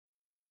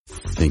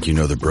Think you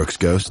know the Brooks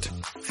Ghost?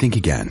 Think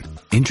again.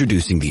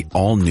 Introducing the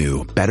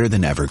all-new,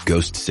 better-than-ever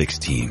Ghost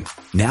 16.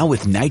 Now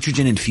with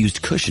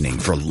nitrogen-infused cushioning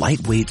for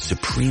lightweight,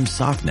 supreme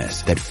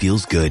softness that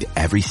feels good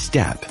every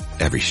step,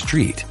 every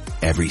street,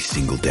 every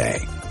single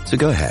day. So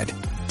go ahead,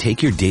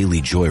 take your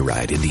daily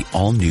joyride in the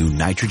all-new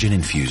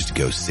nitrogen-infused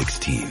Ghost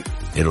 16.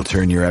 It'll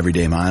turn your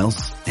everyday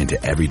miles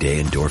into everyday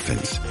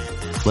endorphins.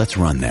 Let's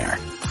run there.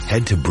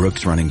 Head to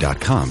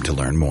brooksrunning.com to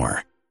learn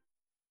more.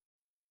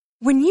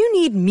 When you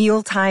need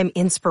mealtime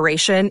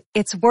inspiration,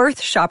 it's worth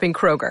shopping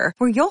Kroger,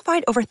 where you'll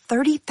find over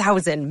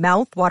 30,000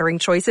 mouth-watering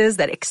choices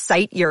that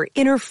excite your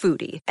inner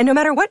foodie. And no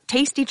matter what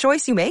tasty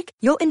choice you make,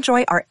 you'll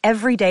enjoy our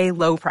everyday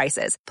low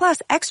prices,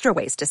 plus extra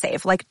ways to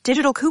save, like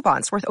digital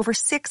coupons worth over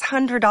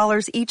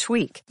 $600 each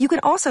week. You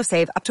can also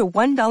save up to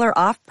 $1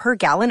 off per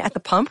gallon at the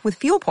pump with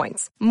fuel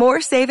points.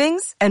 More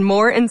savings and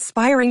more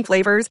inspiring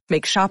flavors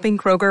make shopping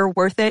Kroger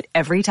worth it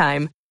every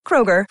time.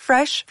 Kroger,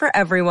 fresh for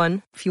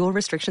everyone. Fuel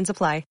restrictions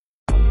apply.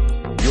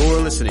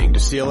 You're listening to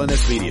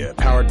CLNS Media,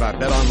 powered by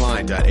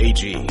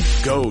betonline.ag.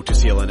 Go to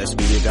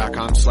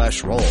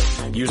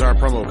clnsmedia.com/roll. Use our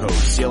promo code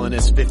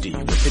CLNS50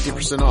 for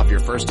 50% off your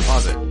first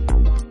deposit.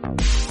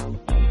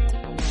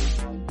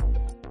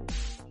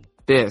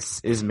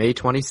 This is May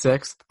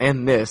 26th,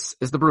 and this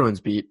is the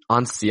Bruins Beat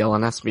on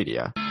CLNS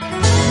Media.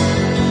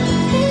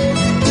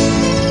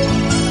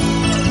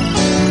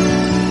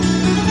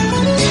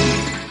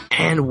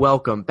 And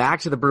welcome back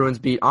to the Bruins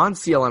Beat on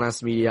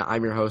CLNS Media.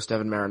 I'm your host,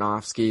 Evan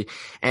Marinofsky.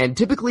 And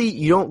typically,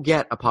 you don't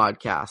get a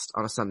podcast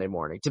on a Sunday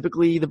morning.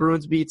 Typically, the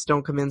Bruins Beats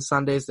don't come in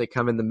Sundays. They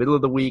come in the middle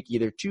of the week,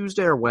 either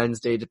Tuesday or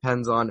Wednesday.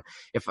 Depends on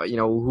if,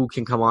 who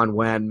can come on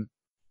when.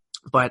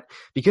 But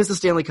because the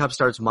Stanley Cup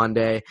starts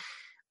Monday,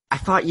 I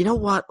thought, you know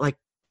what? I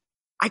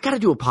gotta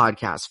do a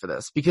podcast for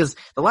this, because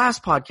the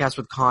last podcast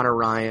with Connor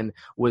Ryan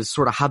was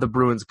sort of how the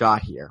Bruins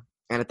got here.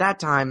 And at that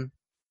time,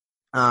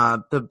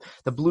 the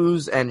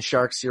Blues and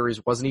Sharks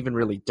series wasn't even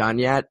really done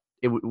yet.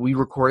 We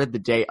recorded the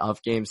day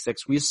of Game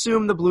 6. We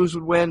assumed the Blues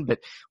would win, but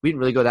we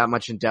didn't really go that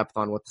much in depth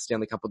on what the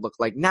Stanley Cup would look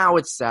like. Now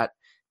it's set.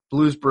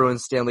 Blues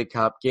Bruins Stanley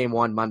Cup, Game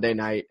 1 Monday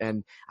night.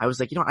 And I was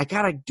like, I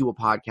gotta do a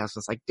podcast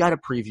on this. I gotta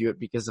preview it,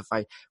 because if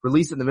I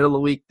release it in the middle of the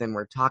week, then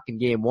we're talking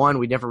Game 1.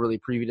 We never really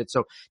previewed it.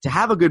 So to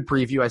have a good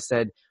preview, I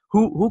said,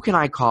 who can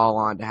I call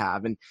on to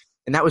have? And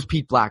that was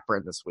Pete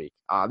Blackburn this week.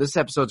 This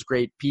episode's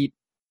great. Pete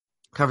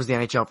covers the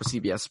NHL for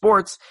CBS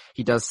Sports.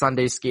 He does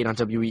Sunday Skate on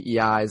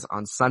WEEI's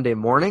on Sunday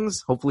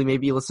mornings. Hopefully,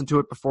 maybe you listen to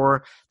it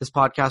before this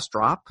podcast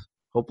drop.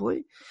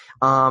 Hopefully.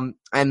 And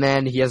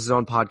then he has his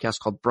own podcast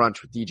called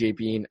Brunch with DJ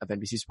Bean of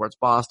NBC Sports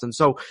Boston.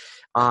 So,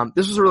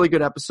 this was a really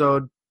good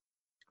episode.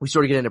 We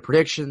sort of get into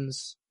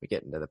predictions. We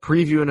get into the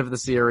previewing of the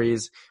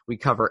series. We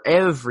cover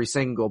every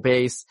single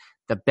base.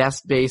 The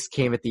best base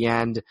came at the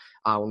end,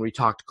 when we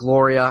talked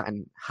Gloria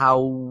and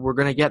how we're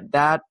going to get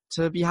that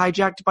to be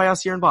hijacked by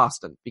us here in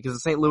Boston, because the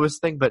St. Louis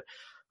thing, but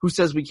who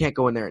says we can't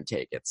go in there and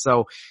take it?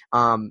 So,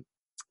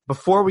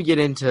 before we get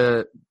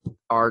into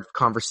our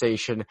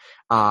conversation,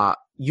 I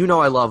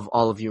love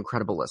all of you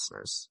incredible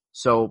listeners.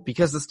 So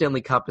because the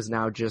Stanley Cup is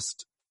now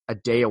just a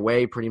day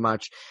away pretty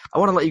much, I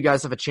want to let you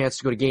guys have a chance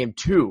to go to Game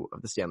 2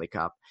 of the Stanley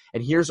Cup.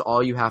 And here's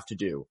all you have to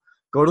do.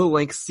 Go to the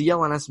link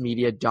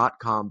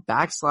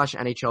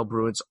clnsmedia.com/NHL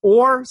Bruins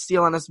or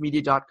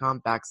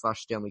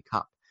clnsmedia.com/Stanley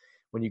Cup.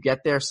 When you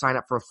get there, sign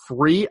up for a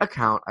free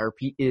account. I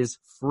repeat, is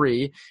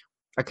free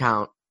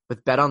account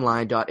with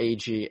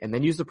betonline.ag, and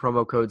then use the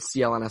promo code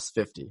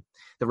CLNS50.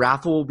 The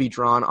raffle will be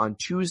drawn on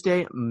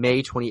Tuesday,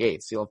 May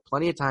 28th, so you'll have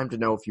plenty of time to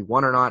know if you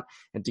won or not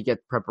and to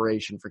get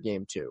preparation for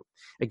Game 2.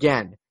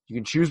 Again, you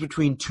can choose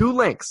between two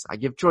links. I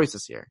give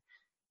choices here.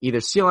 Either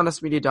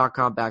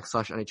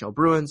clnsmedia.com/NHL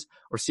Bruins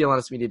or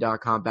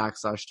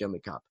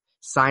clnsmedia.com/Stanley Cup.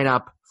 Sign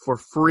up for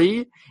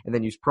free and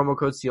then use promo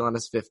code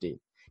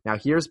CLNS50. Now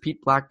here's Pete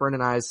Blackburn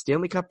and I's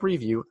Stanley Cup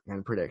preview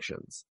and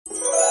predictions.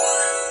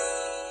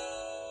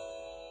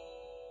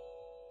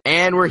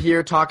 And we're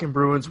here talking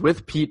Bruins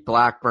with Pete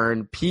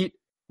Blackburn. Pete,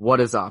 what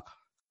is up?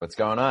 What's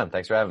going on?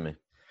 Thanks for having me.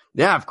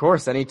 Yeah, of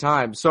course,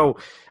 anytime. So,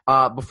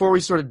 before we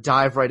sort of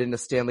dive right into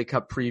Stanley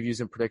Cup previews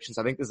and predictions,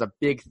 I think there's a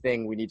big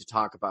thing we need to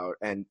talk about.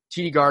 And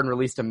TD Garden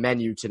released a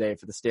menu today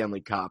for the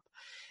Stanley Cup.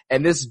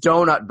 And this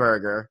donut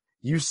burger,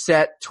 you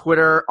set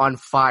Twitter on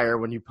fire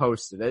when you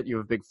posted it. You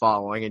have a big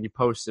following and you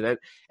posted it.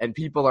 And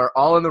people are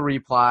all in the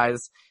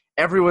replies.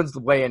 Everyone's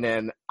weighing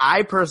in.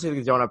 I personally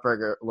think the donut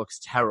burger looks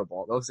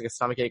terrible. It looks like a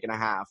stomachache and a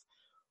half.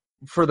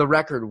 For the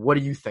record, what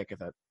do you think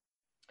of it?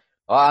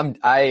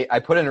 I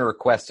put in a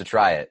request to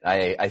try it.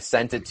 I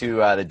sent it to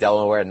the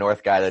Delaware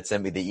North guy that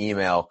sent me the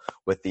email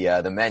with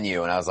the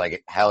menu, and I was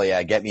like, hell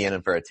yeah, get me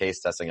in for a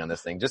taste testing on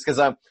this thing. Just because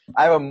I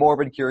have a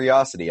morbid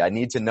curiosity. I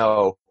need to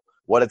know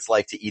what it's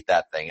like to eat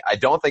that thing. I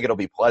don't think it'll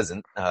be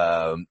pleasant,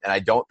 and I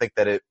don't think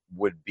that it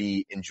would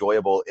be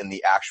enjoyable in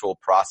the actual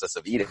process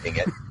of eating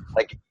it.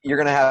 Like, you're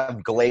gonna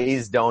have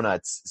glazed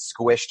donuts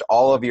squished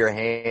all over your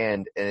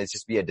hand, and it's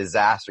just be a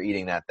disaster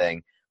eating that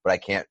thing. But I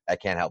can't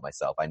help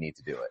myself. I need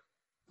to do it.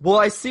 Well,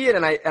 I see it,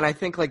 and I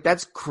think like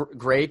that's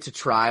great to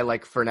try,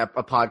 like for a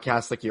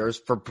podcast like yours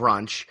for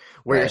brunch,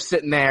 where you're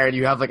sitting there and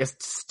you have like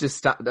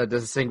a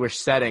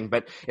distinguished setting.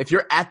 But if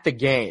you're at the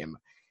game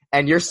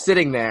and you're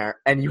sitting there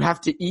and you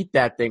have to eat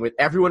that thing with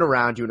everyone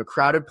around you in a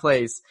crowded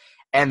place,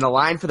 and the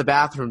line for the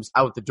bathroom's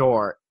out the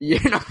door,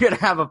 you're not going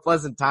to have a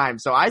pleasant time.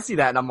 So I see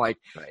that, and I'm like,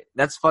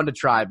 that's fun to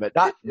try. But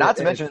not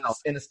to mention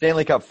in the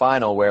Stanley Cup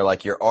final where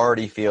like you're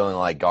already feeling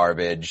like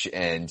garbage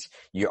and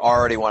you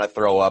already want to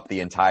throw up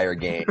the entire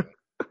game.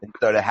 And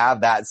so to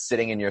have that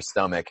sitting in your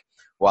stomach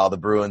while the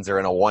Bruins are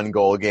in a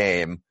 1-goal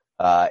game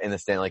in the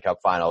Stanley Cup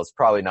final is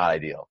probably not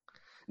ideal.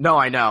 No,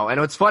 I know.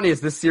 And what's funny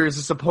is this series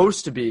is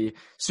supposed to be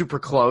super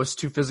close,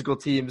 two physical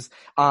teams.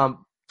 Before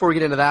we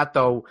get into that,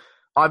 though,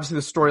 obviously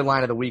the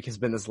storyline of the week has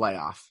been this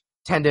layoff.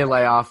 10-day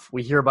layoff.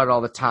 We hear about it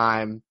all the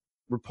time.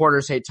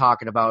 Reporters hate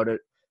talking about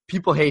it.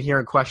 People hate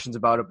hearing questions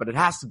about it, but it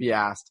has to be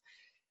asked.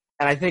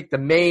 And I think the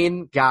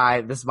main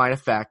guy this might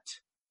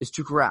affect is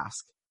Tuukka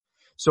Rask.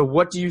 So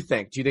what do you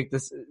think? Do you think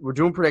we're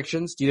doing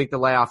predictions. Do you think the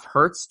layoff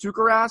hurts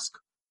Tuukka Rask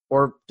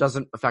or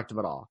doesn't affect him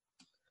at all?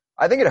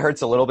 I think it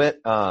hurts a little bit,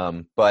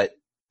 but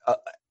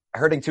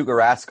hurting Tuukka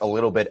Rask a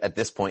little bit at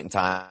this point in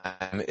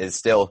time is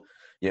still,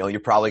 you're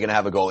probably going to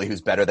have a goalie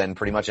who's better than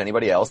pretty much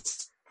anybody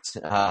else.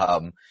 So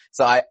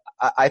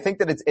I think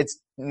that it's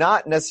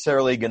not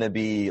necessarily going to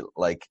be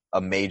like a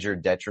major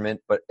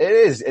detriment, but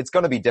it's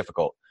going to be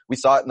difficult. We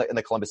saw it in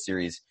the Columbus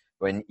series.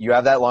 When you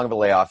have that long of a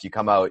layoff, you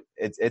come out,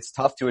 it's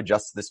tough to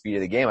adjust to the speed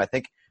of the game. I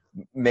think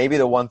maybe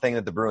the one thing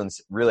that the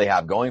Bruins really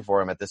have going for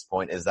them at this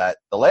point is that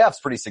the layoff's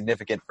pretty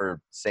significant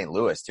for St.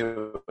 Louis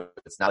too.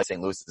 It's not like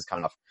St. Louis is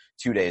coming off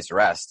 2 days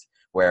rest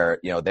where,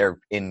 they're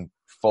in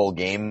full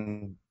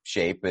game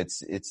shape.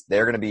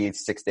 They're going to be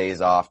 6 days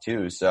off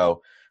too.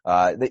 So,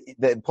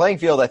 the playing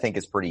field I think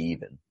is pretty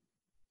even.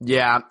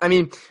 Yeah, I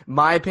mean,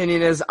 my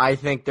opinion is I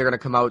think they're going to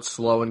come out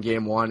slow in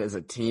game one as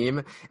a team.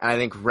 And I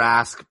think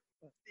Rask,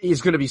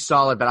 he's going to be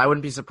solid, but I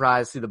wouldn't be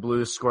surprised to see the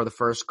Blues score the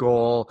first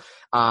goal.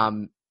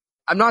 I'm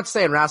not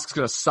saying Rask's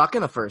going to suck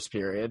in the first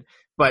period,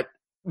 but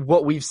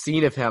what we've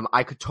seen of him,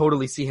 I could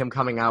totally see him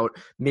coming out,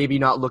 maybe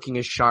not looking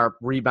as sharp.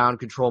 Rebound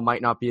control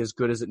might not be as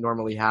good as it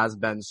normally has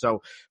been.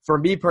 So for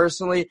me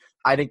personally,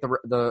 I think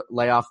the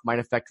layoff might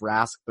affect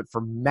Rask, but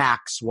for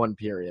max 1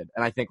 period.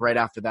 And I think right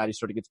after that, he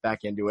sort of gets back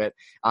into it.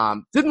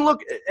 And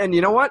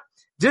you know what?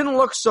 Didn't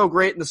look so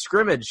great in the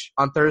scrimmage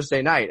on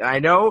Thursday night. And I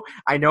know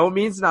it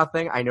means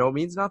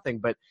nothing.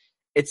 But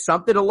it's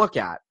something to look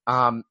at.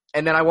 And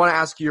then I want to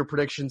ask you your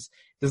predictions.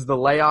 Does the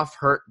layoff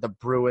hurt the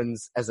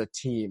Bruins as a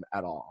team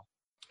at all?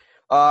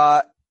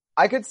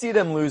 I could see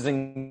them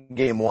losing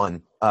game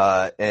one.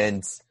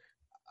 And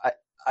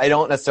I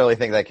don't necessarily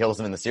think that kills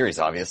them in the series,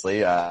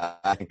 obviously.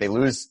 I think they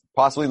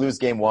possibly lose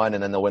game one,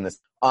 and then they'll win this.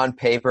 On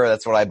paper,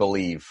 that's what I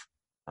believe.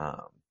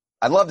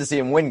 I'd love to see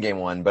them win game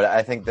one, but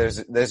I think there's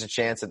a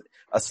chance that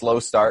a slow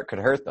start could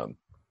hurt them.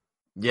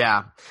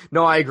 Yeah.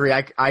 No, I agree.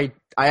 I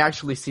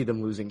actually see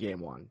them losing game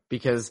one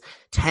because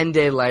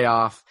 10-day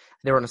layoff,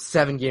 they were on a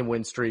 7-game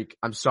win streak.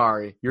 I'm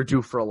sorry. You're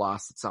due for a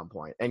loss at some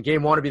point. And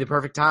game one would be the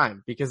perfect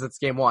time because it's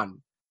game one.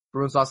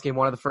 Bruins lost game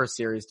one of the first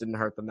series. Didn't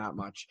hurt them that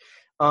much.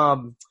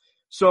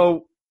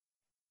 So,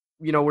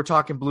 we're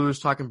talking Blues,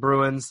 talking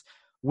Bruins.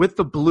 With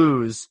the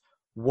Blues,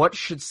 what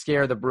should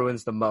scare the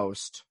Bruins the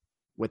most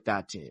with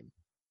that team?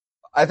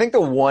 I think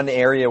the one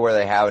area where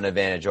they have an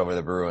advantage over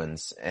the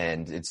Bruins,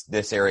 and it's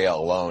this area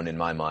alone in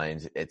my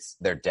mind, it's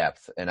their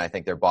depth. And I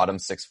think their bottom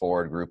 6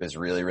 forward group is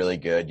really, really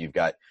good. You've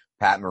got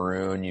Pat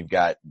Maroon, you've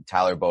got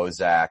Tyler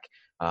Bozak,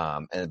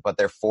 but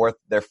their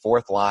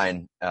fourth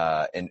line,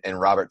 and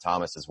Robert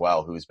Thomas as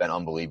well, who's been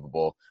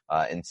unbelievable,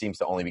 and seems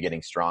to only be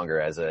getting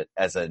stronger as a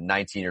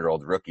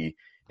 19-year-old rookie.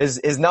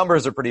 His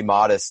numbers are pretty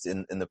modest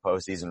in the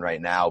postseason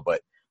right now,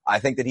 but I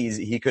think that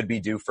he could be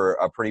due for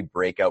a pretty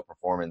breakout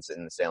performance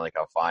in the Stanley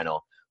Cup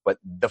final. But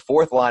the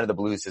fourth line of the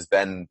Blues has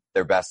been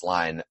their best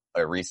line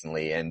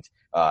recently, and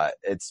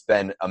it's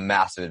been a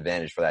massive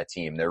advantage for that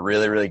team. They're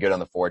really, really good on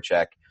the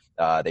forecheck.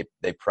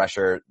 They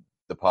pressure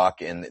the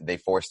puck and they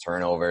force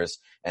turnovers,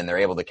 and they're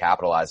able to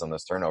capitalize on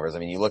those turnovers. I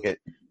mean, you look at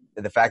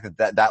the fact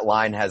that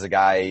line has a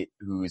guy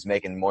who's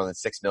making more than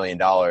 $6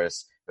 million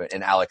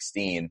in Alex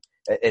Steen.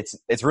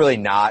 It's really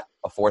not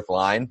a fourth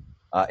line.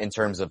 In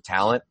terms of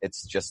talent,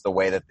 it's just the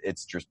way that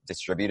it's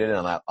distributed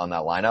on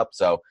that lineup.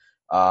 So,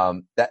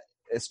 that,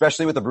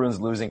 especially with the Bruins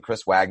losing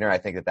Chris Wagner, I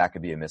think that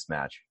could be a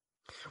mismatch.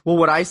 Well,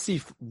 what I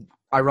see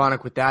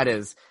ironic with that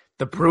is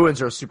the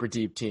Bruins are a super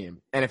deep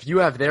team. And if you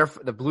have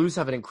the Blues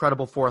have an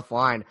incredible fourth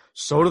line,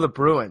 so do the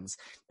Bruins.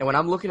 And when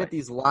I'm looking at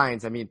these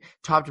lines, I mean,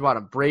 top to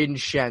bottom, Braden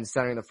Shen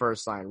centering the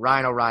first line,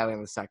 Ryan O'Reilly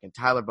on the second,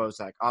 Tyler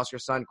Bozak, Oscar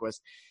Sundqvist.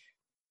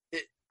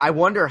 I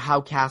wonder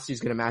how Cassidy's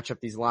going to match up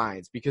these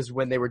lines, because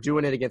when they were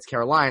doing it against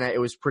Carolina, it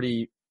was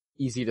pretty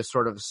easy to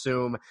sort of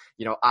assume,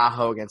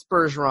 Aho against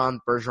Bergeron.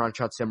 Bergeron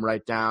shuts him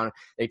right down.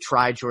 They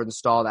tried Jordan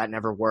Staal. That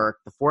never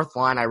worked. The fourth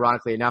line,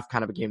 ironically enough,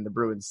 kind of became the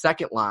Bruins'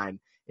 second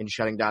line in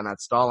shutting down that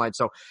Staal line.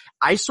 So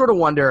I sort of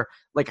wonder,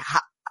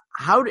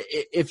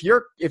 if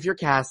you're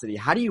Cassidy,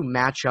 how do you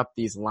match up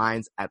these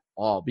lines at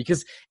all?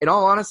 Because in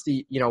all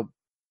honesty,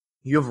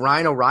 you have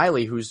Ryan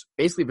O'Reilly, who's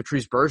basically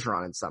Patrice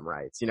Bergeron in some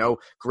rights.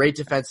 Great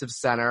defensive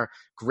center,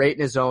 great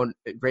in his own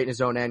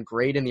end,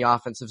 great in the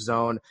offensive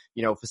zone.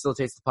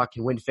 Facilitates the puck,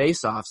 can win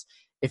faceoffs.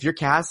 If you're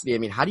Cassidy, I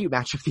mean, how do you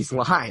match up these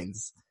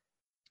lines?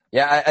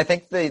 Yeah, I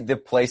think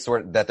the place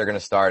that they're going to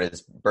start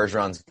is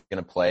Bergeron's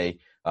going to play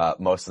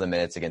most of the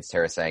minutes against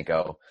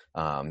Tarasenko.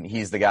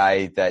 He's the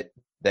guy that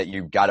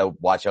you got to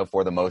watch out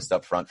for the most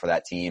up front for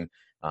that team.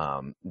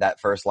 That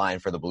first line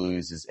for the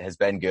Blues has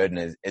been good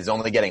and is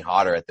only getting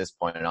hotter at this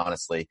point, and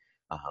honestly.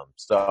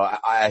 So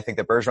I think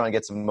that Bergeron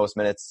gets the most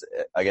minutes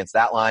against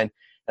that line.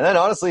 And then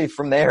honestly,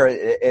 from there,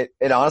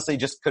 it honestly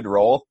just could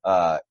roll,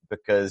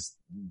 because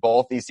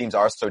both these teams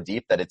are so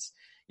deep that it's,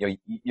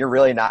 you're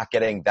really not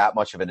getting that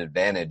much of an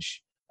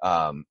advantage,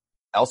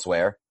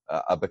 elsewhere,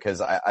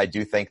 because I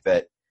do think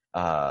that,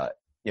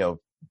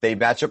 they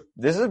match up.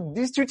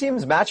 These two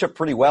teams match up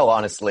pretty well,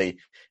 honestly.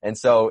 And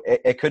so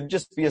it could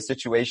just be a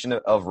situation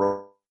of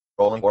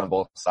rolling on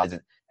both sides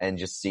and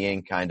just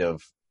seeing kind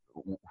of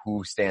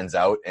who stands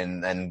out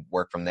and then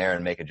work from there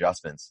and make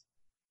adjustments.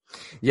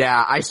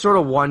 Yeah, I sort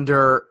of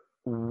wonder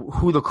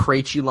who the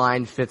Krejci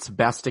line fits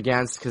best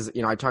against, because,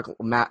 I talk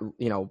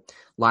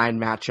line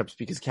matchups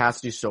because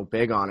Cassidy's so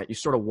big on it. You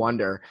sort of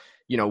wonder,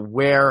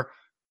 where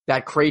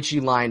that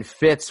Krejci line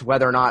fits,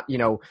 whether or not,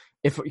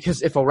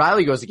 if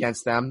O'Reilly goes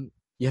against them,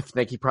 you have to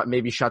think he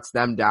maybe shuts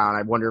them down.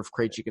 I wonder if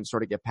Krejci can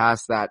sort of get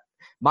past that.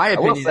 My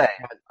opinion.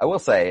 I will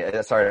say,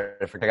 sorry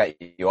if I got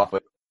you off,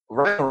 but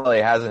Ryan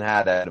really hasn't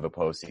had that of a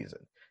postseason.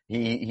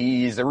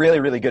 He's a really,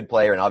 really good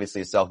player and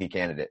obviously a Selke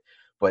candidate,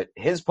 but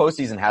his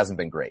postseason hasn't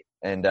been great.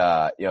 And,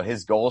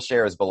 his goal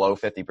share is below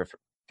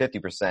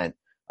 50%,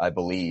 I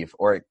believe,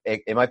 or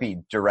it might be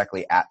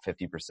directly at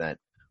 50%,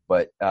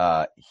 but,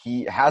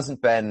 he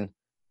hasn't been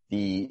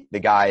the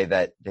guy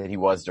that he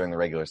was during the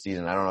regular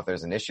season. I don't know if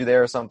there's an issue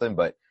there or something,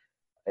 but,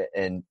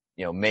 and,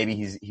 maybe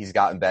he's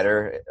gotten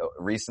better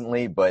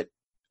recently, but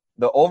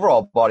the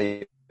overall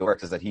body of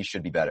work is that he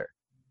should be better.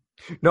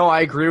 No,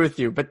 I agree with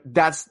you, but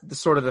that's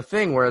sort of the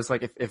thing. Whereas,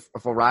 like, if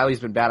O'Reilly's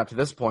been bad up to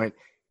this point,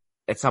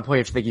 at some point you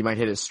have to think he might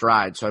hit his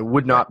stride. So I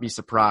would not be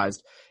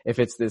surprised if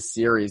it's this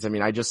series. I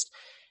mean, I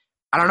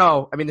don't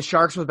know. I mean, the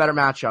Sharks were the better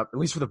matchup, at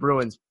least for the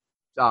Bruins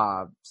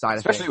side of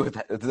things. Especially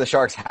with the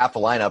Sharks half the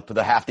lineup,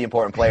 half the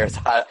important players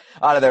out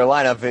of their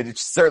lineup, it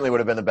certainly would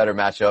have been the better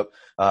matchup.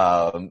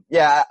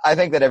 I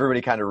think that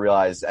everybody kind of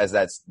realized as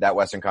that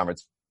Western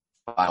Conference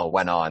final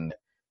went on,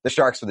 the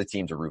Sharks were the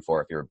team to root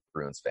for if you're a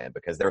Bruins fan,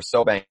 because they were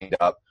so banged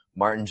up.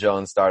 Martin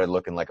Jones started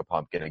looking like a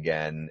pumpkin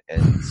again,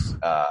 and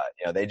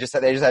they just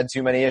had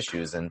too many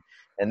issues. And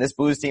this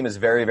Blues team is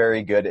very,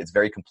 very good. It's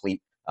very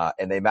complete,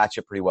 and they match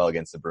up pretty well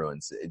against the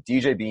Bruins.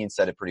 DJ Bean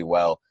said it pretty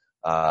well.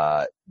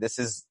 This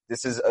is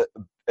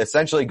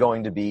essentially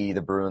going to be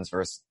the Bruins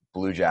versus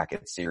Blue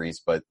Jackets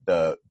series, but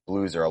the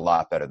Blues are a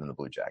lot better than the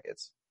Blue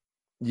Jackets.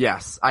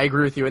 Yes, I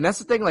agree with you. And that's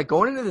the thing, like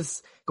going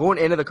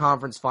into the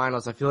conference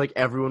finals, I feel like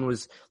everyone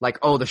was like,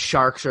 oh, the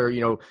Sharks are,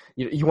 you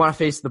want to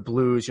face the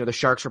Blues, the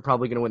Sharks are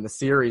probably going to win the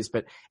series.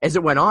 But as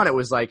it went on, it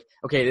was like,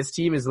 okay, this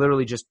team is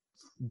literally just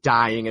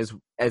dying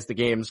as the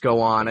games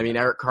go on. I mean,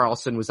 Erik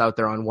Karlsson was out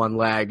there on one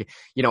leg,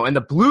 and the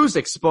Blues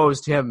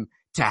exposed him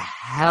to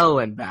hell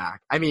and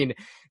back. I mean,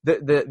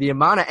 the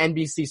amount of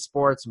NBC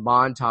Sports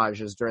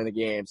montages during the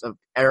games of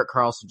Erik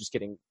Karlsson just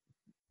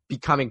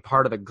becoming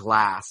part of the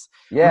glass.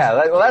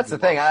 Yeah, that's the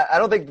thing. I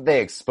don't think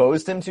they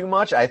exposed him too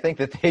much. I think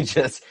that they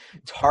just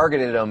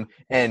targeted him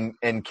and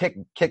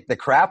kicked the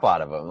crap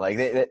out of him. Like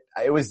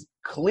it was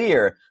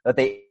clear that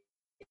they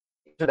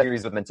entered that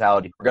series with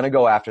mentality. We're going to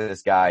go after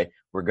this guy.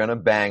 We're going to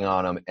bang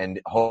on him, and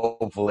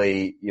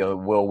hopefully,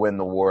 we'll win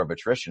the war of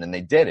attrition. And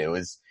they did.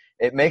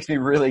 It makes me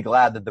really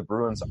glad that the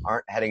Bruins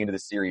aren't heading into the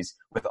series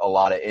with a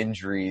lot of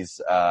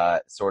injuries,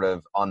 sort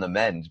of on the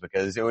mend,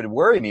 because it would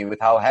worry me with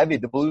how heavy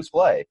the Blues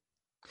play.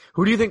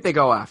 Who do you think they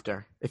go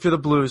after? If you're the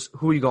Blues,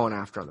 who are you going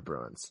after on the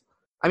Bruins?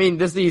 I mean,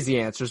 there's the easy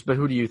answers, but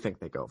who do you think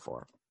they go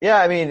for? Yeah,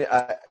 I mean,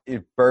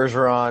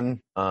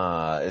 Bergeron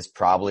is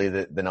probably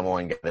the number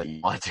one guy that you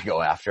want to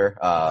go after.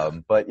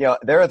 But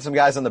there are some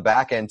guys on the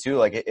back end too.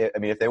 Like,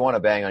 if they want to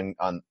bang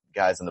on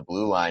guys on the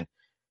blue line,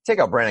 take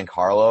out Brandon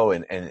Carlo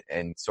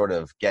and sort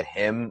of get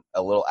him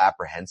a little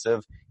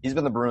apprehensive. He's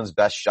been the Bruins'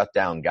 best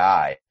shutdown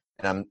guy,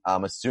 and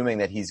I'm assuming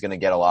that he's going to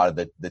get a lot of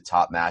the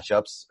top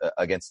matchups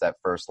against that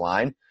first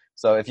line.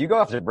 So if you go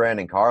after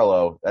Brandon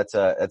Carlo, that's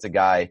a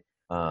guy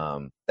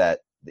that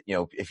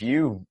if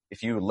you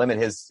limit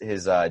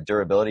his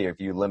durability, or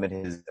if you limit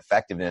his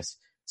effectiveness,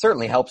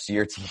 certainly helps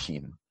your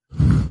team.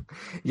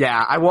 Yeah,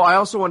 I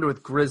also wonder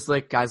with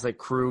Grzelcyk, guys like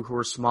Krug who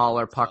are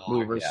smaller, puck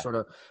movers, sort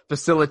of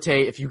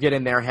facilitate. If you get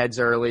in their heads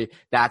early,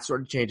 that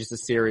sort of changes the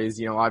series.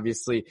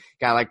 Obviously, a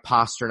guy like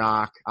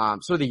Pasternak,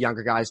 sort of the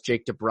younger guys,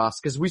 Jake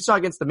DeBrusk, because we saw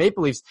against the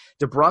Maple Leafs,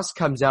 DeBrusk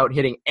comes out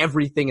hitting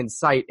everything in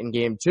sight in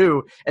Game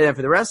 2, and then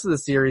for the rest of the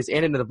series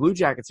and into the Blue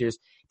Jackets series,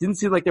 didn't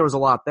seem like there was a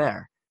lot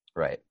there.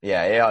 Right.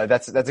 Yeah,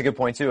 that's a good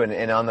point too.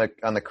 And on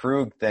the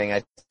Krug thing,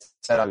 I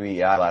said on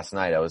BEI last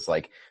night, I was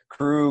like,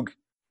 Krug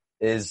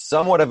is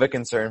somewhat of a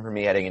concern for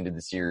me heading into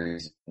the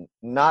series,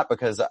 not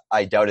because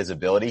I doubt his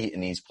ability,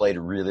 and he's played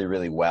really,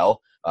 really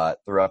well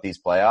throughout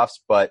these playoffs,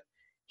 but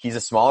he's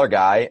a smaller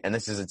guy, and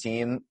this is a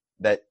team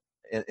that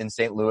in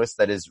St. Louis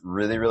that is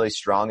really, really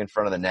strong in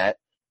front of the net,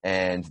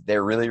 and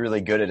they're really,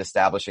 really good at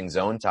establishing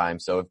zone time.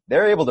 So if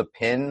they're able to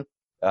pin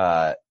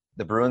the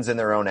Bruins in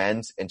their own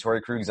end and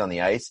Torrey Krug's on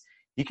the ice,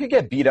 he could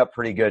get beat up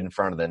pretty good in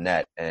front of the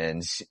net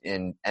and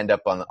end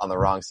up on the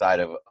wrong side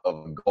of a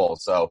goal.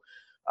 So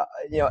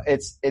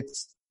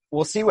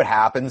we'll see what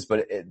happens,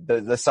 but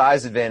the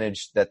size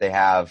advantage that they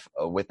have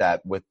with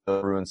the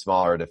Bruins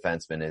smaller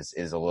defenseman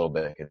is a little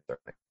bit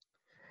concerning.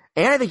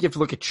 And I think you have to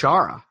look at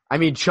Chara. I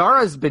mean,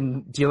 Chara's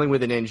been dealing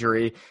with an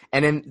injury,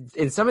 and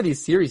in some of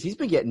these series, he's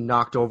been getting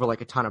knocked over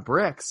like a ton of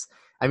bricks.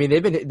 I mean,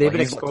 they've been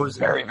exposed.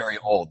 Very, very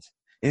old.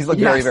 He's looked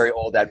very, very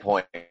old at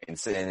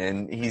points,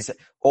 and he's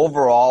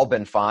overall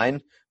been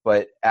fine.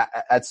 But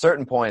at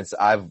certain points,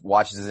 I've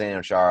watched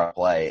Zdeno Chara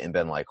play and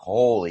been like,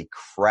 holy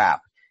crap.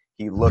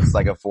 He looks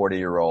like a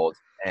 40-year-old,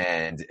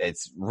 and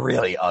it's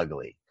really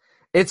ugly.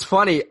 It's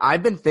funny.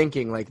 I've been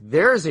thinking, like,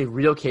 there is a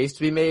real case to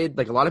be made.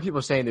 Like, a lot of people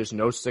are saying there's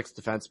no sixth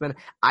defenseman.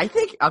 I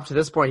think up to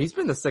this point, he's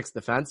been the sixth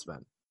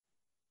defenseman.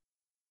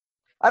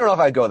 I don't know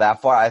if I'd go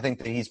that far. I think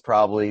that he's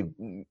probably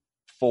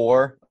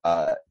 4.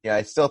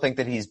 I still think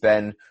that he's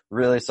been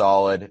really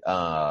solid.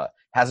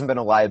 Hasn't been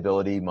a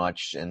liability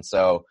much. And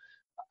so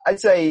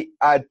I'd say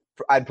I'd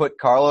put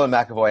Carlo and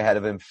McAvoy ahead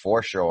of him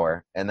for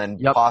sure. And then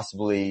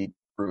possibly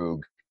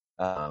Krug.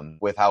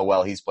 With how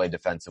well he's played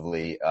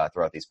defensively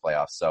throughout these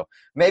playoffs. So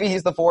maybe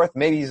he's the 4th,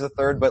 maybe he's the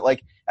 3rd, but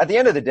like at the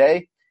end of the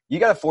day, you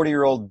got a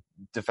 40-year-old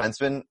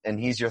defenseman and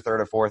he's your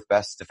 3rd or 4th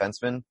best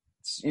defenseman.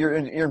 You're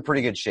in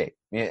pretty good shape,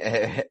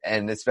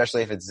 and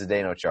especially if it's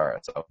Zdeno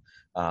Chara. So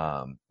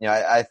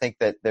I think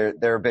that there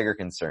are bigger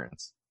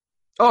concerns.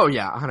 Oh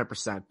yeah,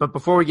 100%. But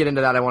before we get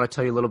into that, I want to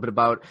tell you a little bit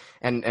about,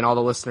 and all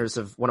the listeners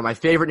of one of my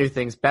favorite new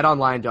things,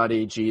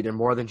 betonline.ag. They're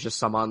more than just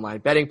some online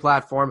betting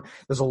platform.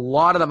 There's a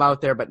lot of them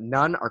out there, but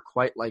none are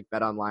quite like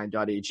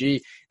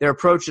betonline.ag. Their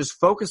approach is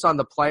focused on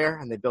the player,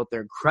 and they built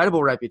their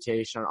incredible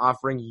reputation on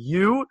offering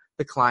you,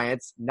 the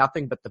clients,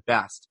 nothing but the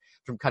best.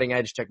 From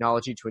cutting-edge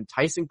technology to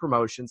enticing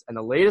promotions and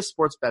the latest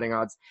sports betting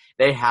odds,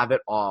 they have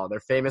it all. They're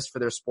famous for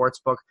their sports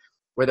book,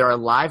 where there are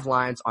live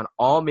lines on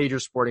all major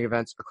sporting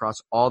events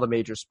across all the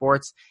major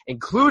sports,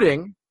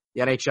 including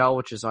the NHL,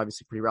 which is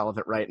obviously pretty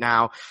relevant right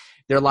now.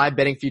 Their live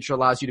betting feature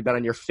allows you to bet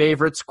on your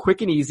favorites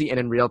quick and easy and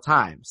in real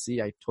time.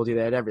 See, I told you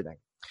they had everything.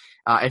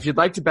 If you'd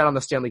like to bet on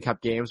the Stanley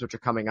Cup games, which are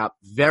coming up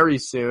very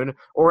soon,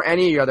 or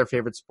any of your other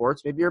favorite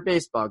sports, maybe you're a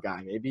baseball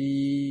guy, maybe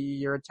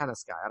you're a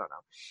tennis guy, I don't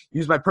know.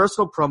 Use my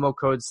personal promo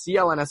code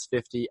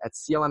CLNS50 at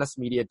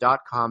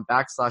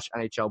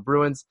clnsmedia.com/NHL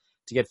Bruins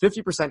to get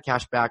 50%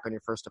 cash back on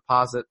your first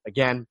deposit.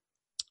 Again,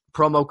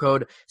 promo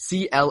code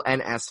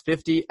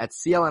CLNS50 at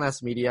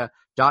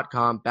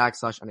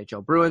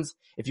clnsmedia.com/NHL Bruins.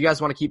 If you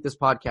guys want to keep this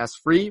podcast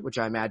free, which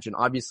I imagine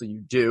obviously you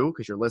do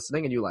because you're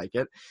listening and you like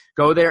it,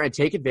 go there and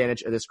take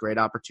advantage of this great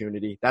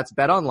opportunity. That's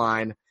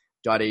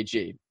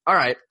betonline.ag. All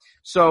right.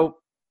 So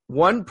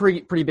one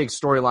pretty big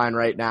storyline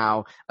right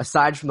now,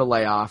 aside from the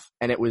layoff,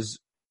 and it was,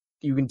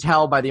 you can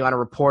tell by the amount of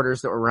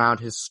reporters that were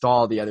around his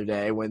stall the other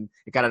day when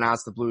it got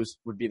announced the Blues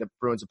would be the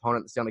Bruins'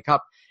 opponent in the Stanley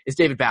Cup, is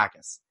David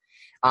Backes.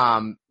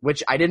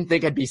 Which I didn't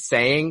think I'd be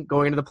saying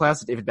going into the playoffs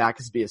that David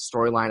Backes would be a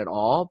storyline at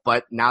all,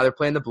 but now they're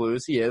playing the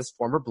Blues. He is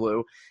former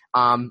Blue.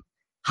 How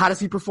does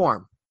he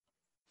perform?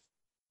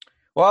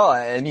 Well,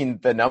 I mean,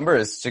 the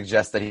numbers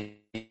suggest that he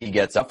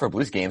gets up for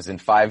Blues games in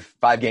five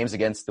games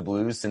against the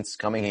Blues since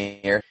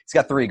coming here. He's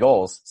got 3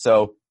 goals.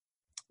 So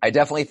I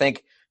definitely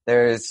think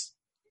there's,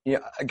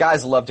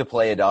 guys love to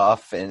play it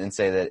off and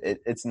say that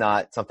it's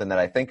not something that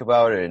I think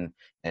about and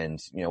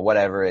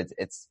whatever.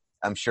 It's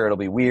I'm sure it'll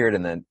be weird.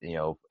 And then,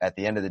 at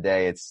the end of the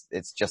day,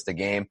 it's just a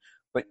game,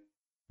 but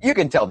you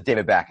can tell that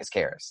David Backes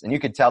cares, and you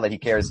can tell that he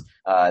cares,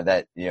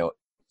 that,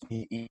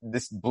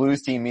 this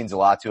Blues team means a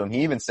lot to him.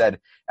 He even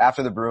said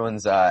after the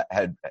Bruins,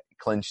 had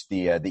clinched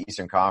the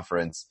Eastern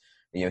Conference,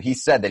 he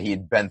said that he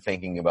had been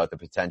thinking about the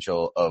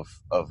potential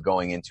of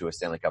going into a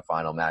Stanley Cup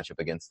final matchup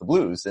against the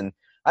Blues. And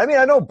I mean,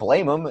 I don't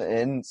blame him.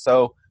 And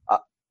so,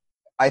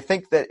 I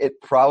think that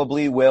it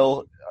probably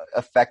will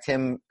affect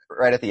him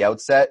right at the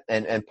outset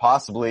and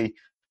possibly,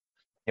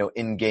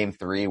 in game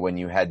 3 when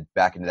you head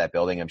back into that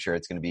building, I'm sure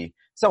it's going to be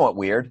somewhat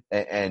weird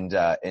and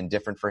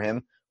different for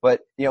him.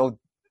 But,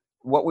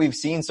 what we've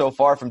seen so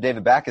far from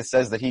David Backes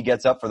says that he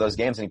gets up for those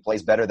games and he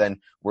plays better than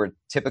we're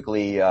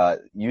typically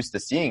used to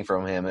seeing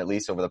from him, at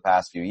least over the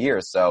past few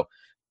years. So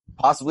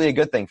possibly a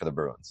good thing for the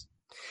Bruins.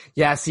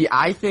 Yeah, see,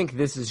 I think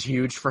this is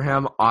huge for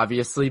him,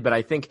 obviously, but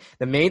I think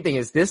the main thing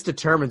is this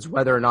determines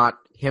whether or not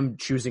him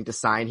choosing to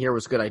sign here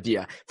was a good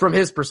idea from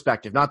his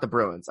perspective, not the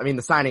Bruins. I mean,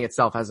 the signing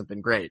itself hasn't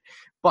been great,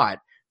 but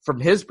from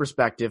his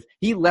perspective,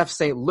 he left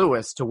St.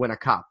 Louis to win a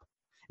cup.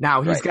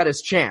 Now he's got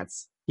his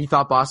chance. He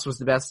thought Boston was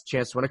the best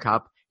chance to win a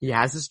cup. He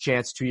has his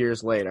chance 2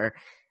 years later,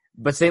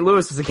 but St.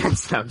 Louis is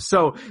against them.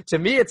 So to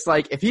me, it's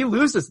like if he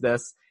loses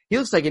this, he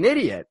looks like an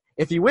idiot.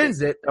 If he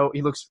wins it, oh,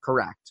 he looks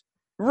correct.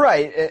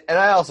 Right. And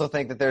I also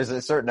think that there's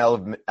a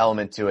certain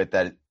element to it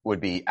that would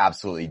be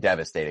absolutely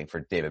devastating for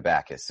David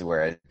Backes,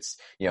 where it's,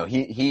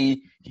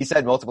 he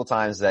said multiple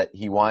times that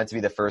he wanted to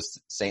be the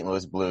first St.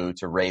 Louis Blue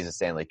to raise a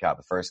Stanley Cup,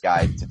 the first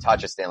guy to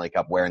touch a Stanley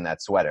Cup wearing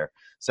that sweater.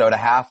 So to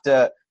have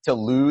to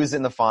lose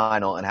in the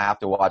final and have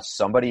to watch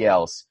somebody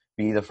else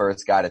be the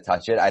first guy to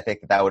touch it, I think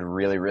that would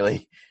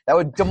really,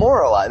 that'd be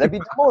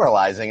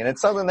demoralizing. And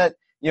it's something that,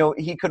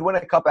 he could win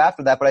a cup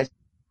after that, but I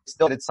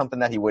still, it's something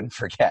that he wouldn't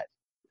forget.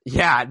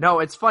 Yeah, no,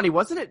 it's funny.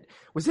 Was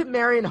it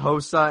Marian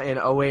Hossa in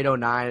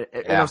 08-09,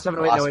 yeah,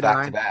 07, 08, 08,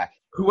 09, back.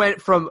 who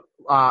went from,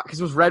 cause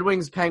it was Red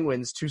Wings,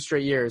 Penguins 2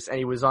 straight years, and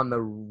he was on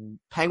the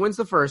Penguins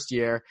the first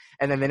year,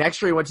 and then the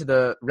next year he went to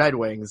the Red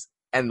Wings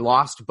and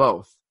lost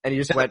both. And he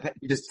just went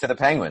to the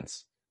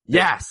Penguins.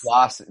 Yes.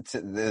 Lost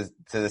to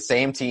the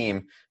same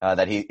team,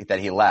 that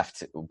he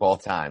left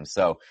both times.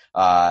 So,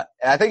 I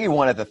think he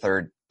won it the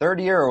third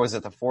year, or was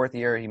it the fourth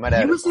year? He might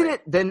have. He was in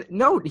it then.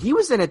 No, he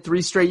was in it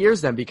 3 straight years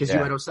then, because he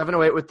went 07,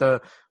 08 with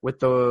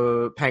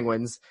the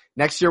Penguins.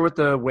 Next year with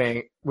the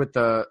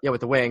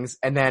Wings,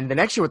 and then the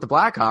next year with the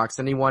Blackhawks,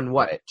 and he won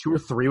 2 or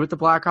 3 with the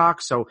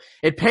Blackhawks. So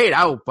it paid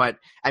out, but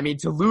I mean,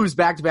 to lose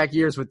back-to-back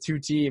years with 2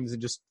 teams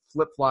and just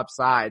flip-flop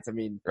sides, I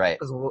mean, right, it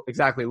doesn't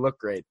exactly look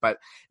great. But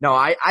no,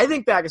 I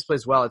think Backes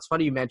plays well. It's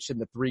funny you mentioned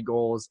the 3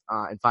 goals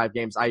in 5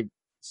 games. I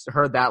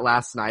heard that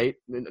last night.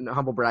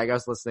 Humble brag, I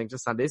was listening to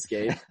Sunday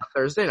Skate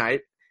Thursday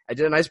night. I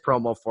did a nice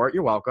promo for it.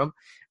 You're welcome.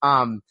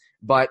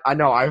 But I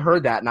know I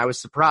heard that and I was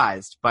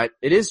surprised. But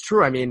it is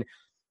true. I mean,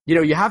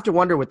 you have to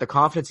wonder with the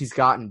confidence he's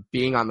gotten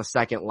being on the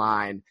second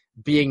line,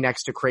 being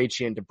next to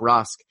Krejci and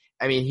DeBrusk.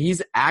 I mean,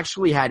 he's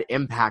actually had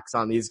impacts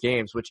on these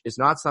games, which is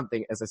not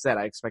something, as I said,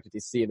 I expected to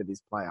see into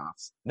these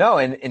playoffs. No,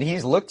 and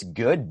he's looked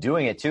good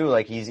doing it too.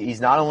 Like he's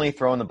not only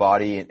throwing the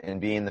body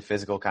and being the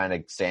physical kind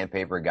of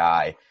sandpaper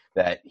guy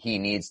that he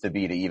needs to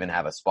be to even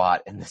have a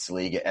spot in this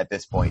league at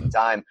this point in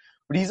time,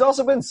 but he's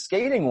also been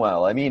skating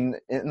well. I mean,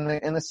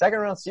 in the second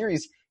round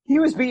series, he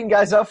was beating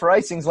guys up for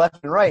icings left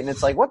and right, and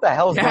it's like, what the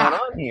hell is going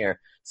on here?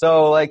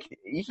 So like,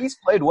 he's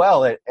played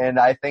well, and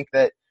I think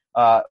that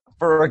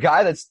for a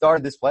guy that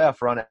started this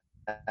playoff run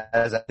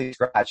as at least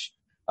scratch,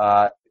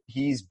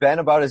 he's been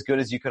about as good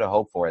as you could have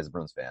hoped for as a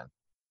Bruins fan.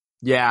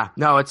 Yeah,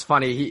 no, it's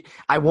funny.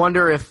 I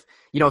wonder if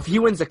he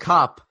wins a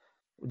cup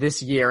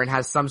this year and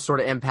has some sort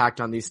of impact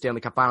on these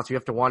Stanley Cup finals, you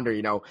have to wonder,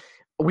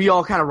 we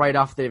all kind of write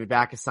off the David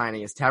Backes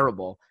signing as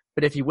terrible,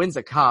 but if he wins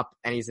a cup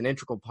and he's an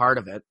integral part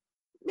of it,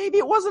 maybe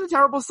it wasn't a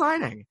terrible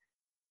signing.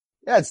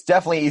 Yeah, it's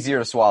definitely easier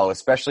to swallow,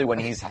 especially when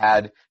he's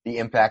had the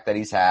impact that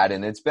he's had,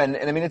 and it's been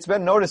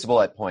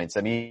noticeable at points.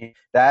 I mean,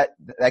 that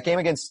game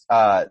against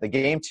the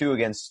game 2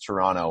 against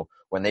Toronto,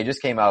 when they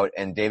just came out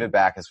and David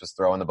Backes was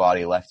throwing the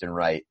body left and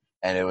right,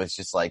 and it was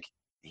just like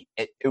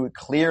it would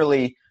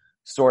clearly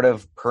sort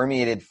of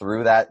permeated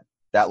through that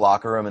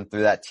locker room and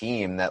through that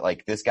team that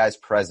like this guy's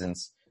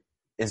presence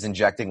is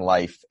injecting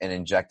life and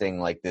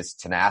injecting like this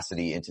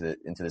tenacity into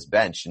this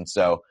bench. And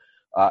so,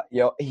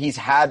 he's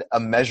had a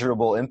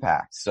measurable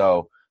impact.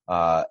 So,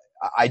 I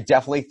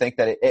definitely think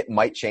that it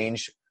might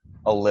change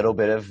a little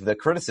bit of the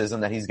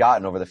criticism that he's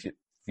gotten over the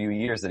few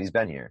years that he's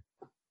been here.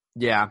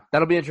 Yeah,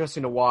 that'll be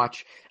interesting to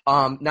watch.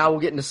 Now we'll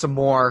get into some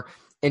more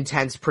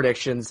intense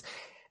predictions.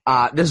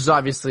 This is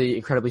obviously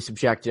incredibly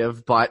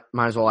subjective, but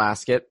might as well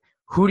ask it.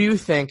 Who do you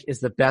think is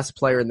the best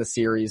player in the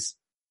series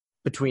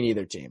between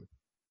either team?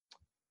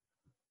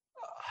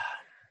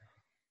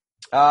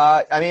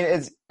 I mean,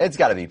 it's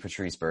got to be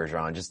Patrice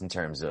Bergeron, just in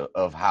terms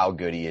of how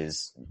good he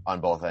is on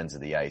both ends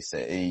of the ice.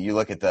 You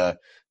look at the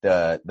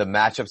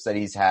matchups that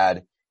he's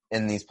had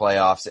in these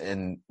playoffs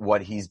and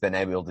what he's been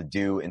able to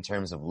do in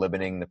terms of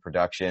limiting the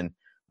production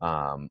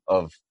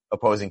of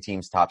opposing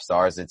teams' top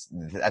stars.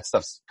 That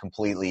stuff's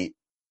completely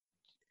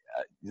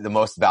the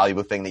most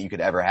valuable thing that you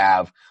could ever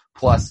have.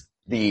 Plus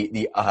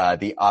the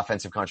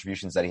offensive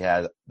contributions that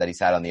he's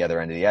had on the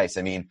other end of the ice.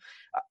 I mean,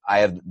 I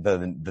have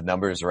the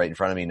numbers right in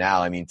front of me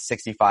now. I mean,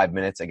 65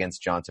 minutes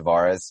against John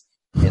Tavares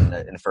in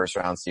the first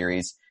round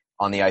series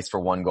on the ice for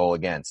 1 goal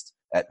against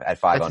at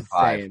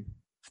 5-on-5.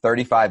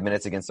 35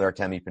 minutes against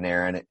Artemi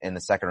Panarin in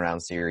the second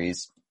round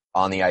series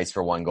on the ice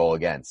for 1 goal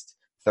against.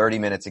 30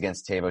 minutes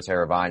against Teuvo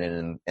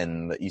Teravainen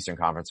in the Eastern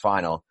Conference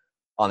Final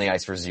on the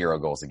ice for 0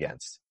 goals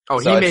against. Oh,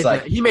 so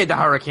he made the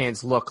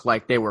Hurricanes look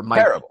like they were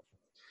terrible.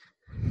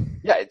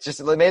 Yeah, it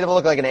made them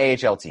look like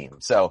an AHL team.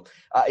 So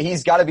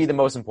he's got to be the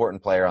most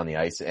important player on the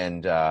ice,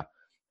 and they're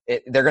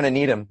going to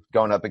need him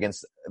going up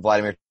against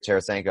Vladimir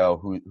Tarasenko,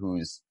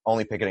 who's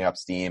only picking up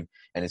steam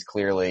and is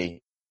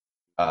clearly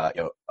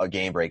a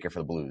game breaker for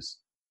the Blues.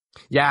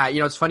 Yeah,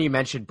 it's funny you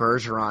mentioned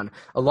Bergeron.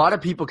 A lot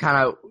of people kind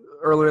of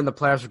earlier in the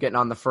playoffs were getting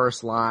on the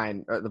first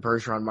line, or the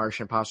Bergeron,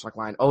 Marchand, Pastrnak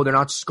line. Oh, they're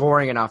not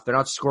scoring enough. They're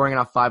not scoring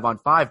enough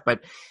 5-on-5,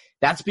 but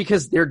that's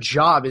because their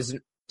job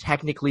isn't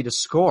technically to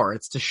score.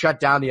 It's to shut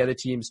down the other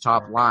team's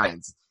top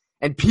lines.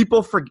 And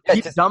people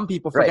dumb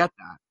people forget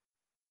that.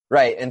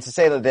 Right. And to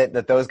say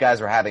that those guys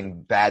were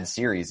having bad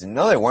series, and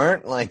no, they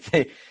weren't. Like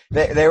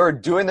they were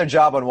doing their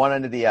job on one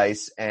end of the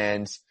ice,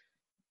 and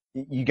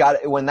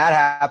when that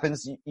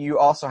happens, you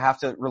also have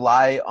to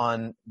rely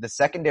on the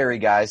secondary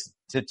guys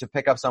to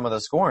pick up some of the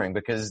scoring,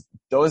 because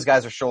those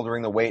guys are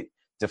shouldering the weight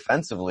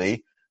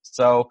defensively.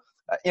 So,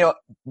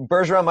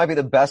 Bergeron might be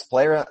the best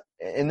player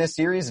in this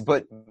series,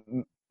 but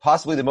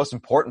possibly the most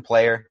important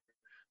player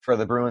for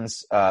the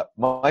Bruins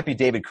might be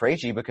David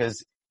Krejci,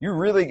 because you're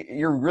really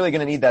going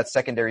to need that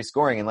secondary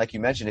scoring. And like you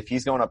mentioned, if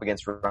he's going up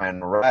against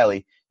Ryan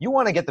O'Reilly, you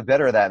want to get the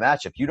better of that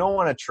matchup. You don't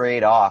want to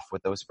trade off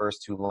with those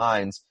first two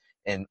lines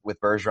and with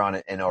Bergeron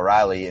and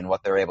O'Reilly and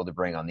what they're able to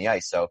bring on the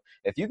ice. So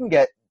if you can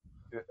get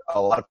a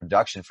lot of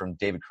production from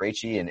David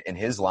Krejci and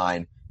his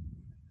line,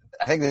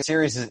 I think the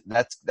series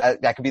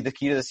that could be the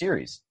key to the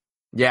series.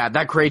 Yeah,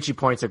 that Krejci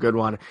point's a good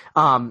one.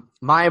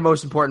 My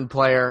most important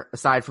player,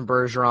 aside from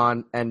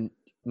Bergeron, and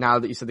now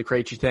that you said the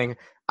Krejci thing,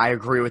 I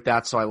agree with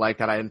that, so I like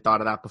that. I hadn't thought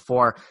of that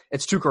before.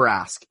 It's Tuukka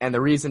Rask, and the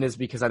reason is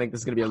because I think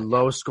this is going to be a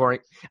low-scoring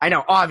 – I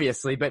know,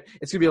 obviously, but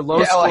it's going to be a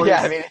low-scoring –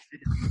 I mean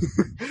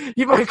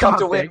it's tough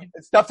to win.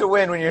 It's tough to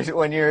win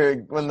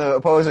when the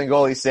opposing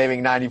goalie's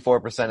saving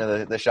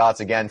 94% of the shots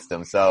against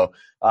him. So,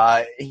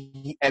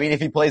 if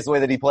he plays the way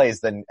that he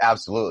plays, then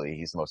absolutely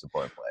he's the most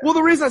important player. Well,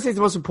 the reason I say it's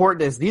the most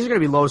important is these are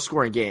going to be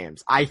low-scoring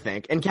games, I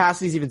think. And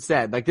Cassidy's even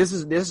said, like, this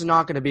is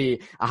not going to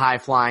be a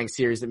high-flying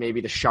series that maybe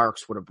the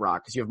Sharks would have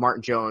brought, because you have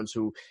Martin Jones,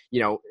 who,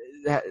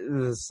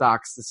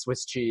 sucks, the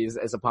Swiss cheese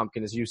as a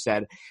pumpkin, as you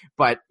said.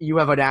 But you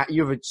have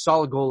a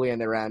solid goalie on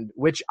their end,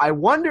 which I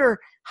wonder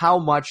how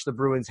much the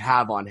Bruins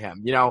have on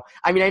him.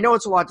 I know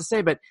it's a lot to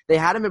say, but they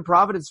had him in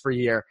Providence for a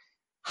year.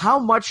 How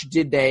much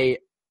did they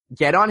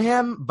get on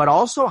him, but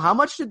also how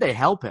much did they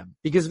help him?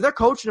 Because if they're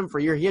coaching him for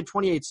a year, he had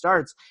 28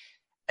 starts.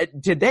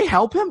 Did they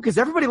help him? Because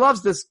everybody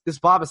loves this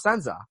Bob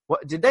Essenza.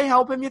 What did they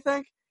help him, you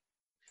think?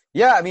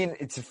 Yeah,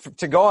 it's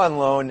to go on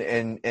loan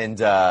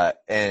and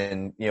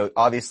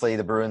obviously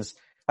the Bruins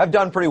have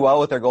done pretty well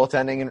with their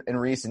goaltending in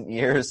recent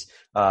years.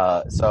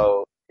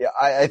 So yeah,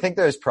 I think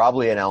there's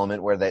probably an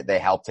element where they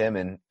helped him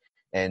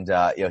and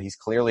he's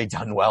clearly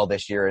done well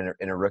this year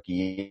in a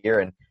rookie year.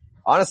 And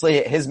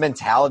honestly, his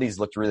mentality's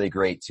looked really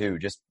great too,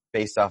 just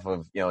based off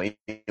of, he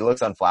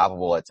looks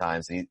unflappable at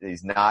times.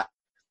 He's not,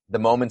 the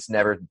moments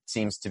never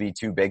seems to be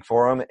too big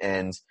for him.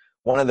 And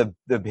one of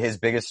his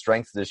biggest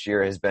strengths this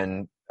year has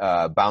been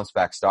bounce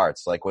back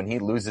starts. Like when he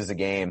loses a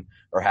game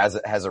or has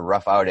a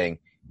rough outing,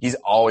 he's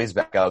always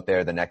back out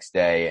there the next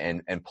day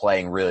and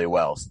playing really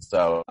well.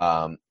 So,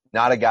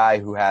 not a guy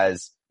who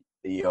has,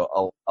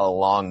 a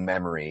long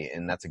memory,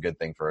 and that's a good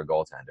thing for a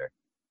goaltender.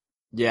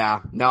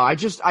 Yeah, no, I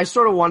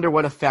sort of wonder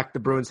what effect the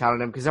Bruins had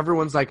on him, because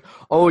everyone's like,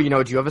 oh,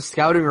 do you have a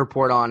scouting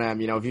report on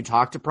him? If you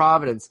talk to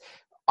Providence,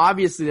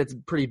 obviously that's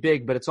pretty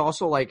big, but it's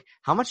also like,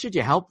 how much did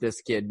you help this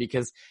kid?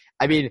 Because,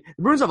 the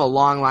Bruins have a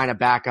long line of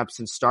backups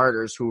and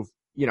starters who've,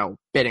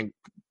 been in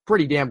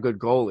pretty damn good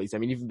goalies.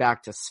 Even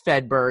back to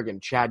Svedberg and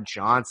Chad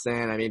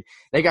Johnson.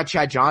 They got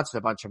Chad Johnson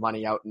a bunch of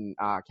money out in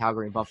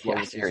Calgary and Buffalo.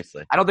 Yeah,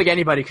 seriously. I don't think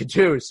anybody could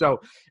do.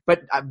 So,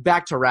 but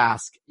back to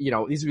Rask, these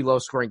would be low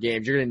scoring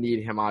games. You're going to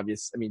need him,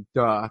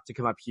 to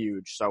come up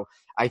huge. So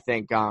I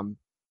think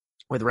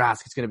with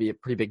Rask, it's going to be a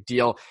pretty big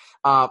deal.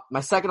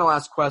 My second to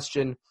last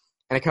question,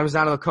 and it comes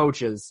down to the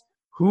coaches.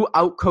 Who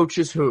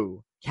outcoaches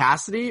who?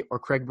 Cassidy or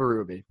Craig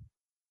Berube?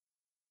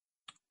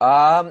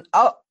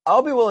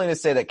 I'll be willing to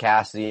say that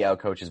Cassidy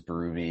outcoaches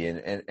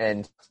Berube,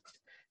 and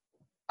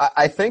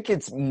I think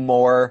it's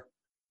more,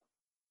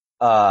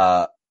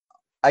 I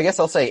guess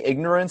I'll say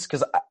ignorance,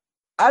 because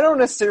I don't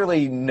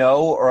necessarily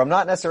know, or I'm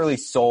not necessarily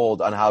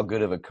sold on how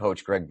good of a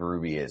coach Greg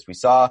Berube is. We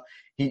saw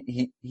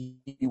he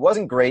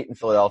wasn't great in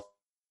Philadelphia.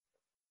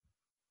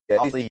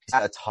 Obviously, he's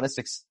had a ton of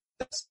success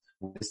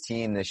with his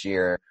team this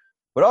year,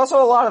 but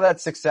also a lot of that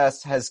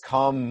success has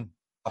come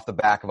off the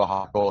back of a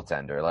hot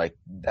goaltender. Like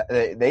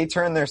they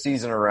turned their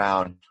season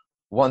around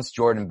once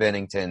Jordan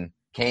Binnington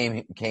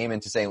came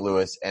into St.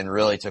 Louis and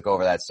really took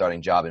over that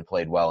starting job and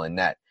played well in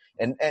net.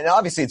 And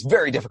obviously it's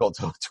very difficult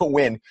to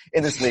win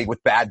in this league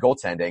with bad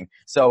goaltending.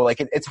 So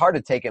it's hard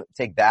to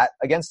take that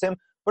against him.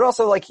 But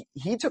also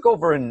he took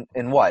over in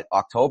what,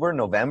 October,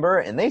 November,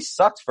 and they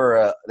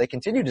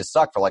continued to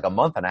suck for a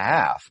month and a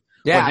half.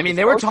 Yeah,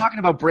 they were talking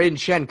about Braden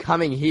Shen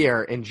coming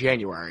here in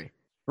January.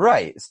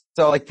 Right.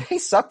 So they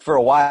sucked for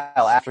a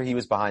while after he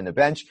was behind the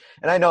bench.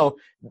 And I know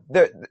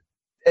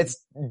it's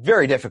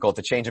very difficult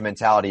to change a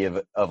mentality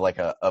of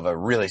a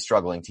really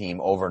struggling team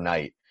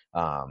overnight.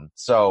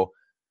 So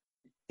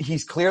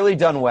he's clearly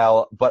done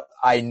well, but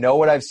I know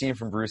what I've seen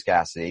from Bruce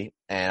Cassidy,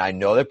 and I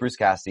know that Bruce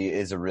Cassidy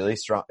is a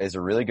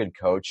really good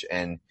coach,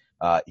 and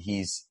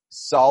he's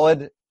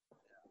solid.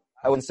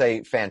 I wouldn't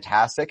say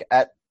fantastic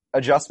at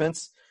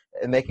adjustments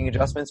and making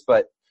adjustments,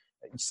 but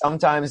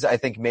sometimes I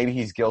think maybe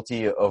he's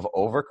guilty of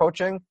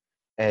overcoaching,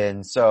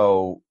 and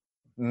so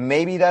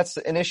maybe that's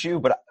an issue.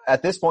 But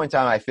at this point in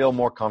time, I feel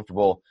more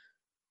comfortable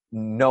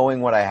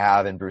knowing what I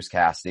have in Bruce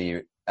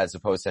Cassidy as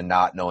opposed to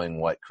not knowing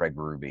what Craig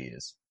Berube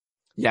is.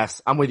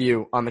 Yes, I'm with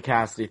you on the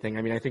Cassidy thing.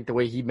 I think the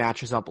way he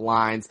matches up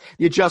lines,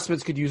 the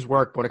adjustments could use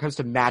work, but when it comes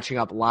to matching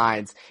up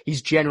lines,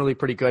 he's generally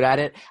pretty good at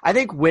it. I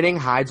think winning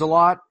hides a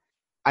lot.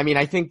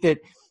 I think that,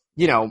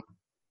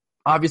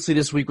 obviously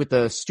this week with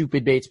the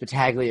stupid Bates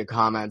Battaglia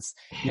comments,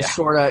 you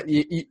sort of,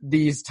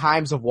 these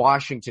times of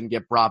Washington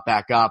get brought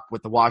back up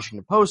with the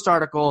Washington Post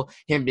article,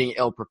 him being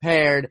ill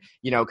prepared,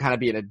 kind of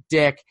being a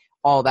dick,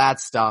 all that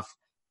stuff.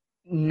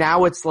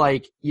 Now it's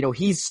like,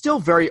 he's still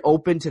very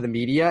open to the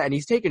media and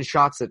he's taken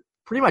shots at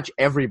pretty much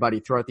everybody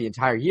throughout the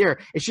entire year.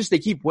 It's just they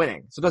keep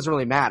winning, so it doesn't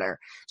really matter.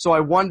 So I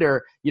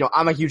wonder,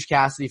 I'm a huge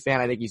Cassidy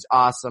fan. I think he's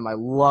awesome. I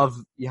love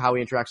how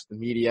he interacts with the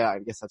media. I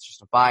guess that's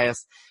just a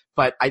bias.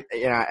 But I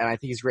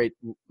think he's a great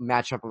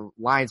matchup of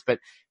lines. But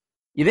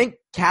you think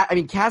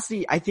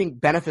Cassidy, I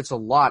think, benefits a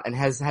lot and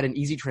has had an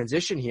easy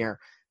transition here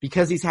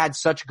because he's had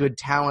such good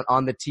talent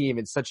on the team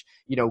and such,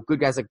 good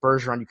guys like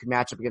Bergeron you can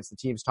match up against the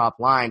team's top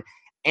line,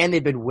 and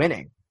they've been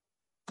winning.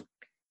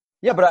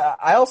 Yeah, but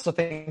I also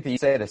think that you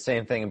say the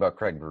same thing about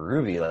Craig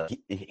Berube. Like,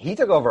 he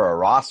took over a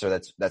roster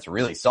that's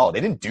really solid.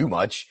 They didn't do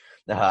much.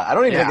 I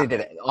don't even think they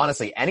did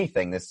honestly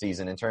anything this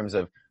season in terms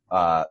of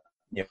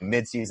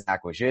mid-season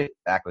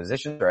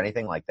acquisitions or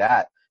anything like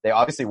that. They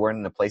obviously weren't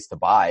in a place to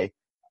buy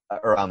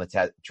around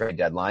the trade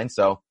deadline.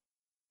 So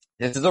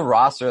this is a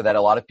roster that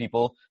a lot of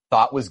people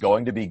thought was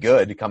going to be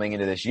good coming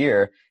into this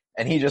year,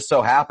 and he just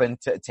so happened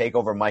to take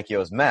over Mike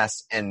Yo's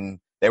mess, and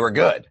they were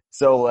good.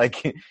 So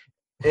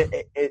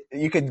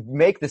you could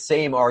make the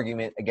same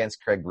argument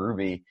against Craig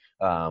Berube,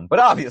 but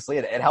obviously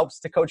it helps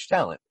to coach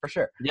talent for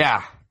sure.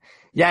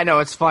 Yeah, no,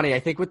 it's funny. I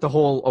think with the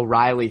whole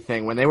O'Reilly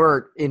thing, when they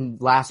were in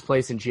last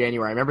place in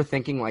January, I remember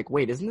thinking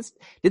wait,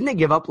 didn't they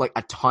give up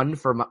a ton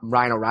for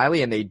Ryan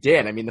O'Reilly? And they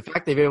did. I mean, the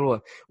fact they've been able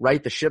to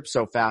right the ship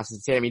so fast is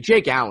insane. I mean,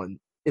 Jake Allen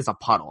is a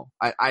puddle.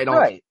 I don't.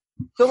 Right.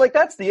 So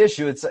that's the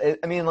issue.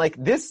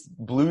 This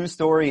Blues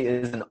story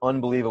is an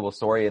unbelievable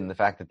story in the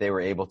fact that they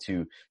were able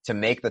to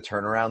make the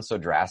turnaround so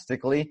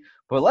drastically.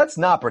 But let's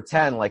not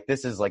pretend like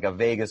this is like a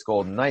Vegas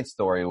Golden Knights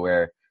story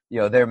where,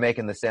 they're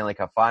making the Stanley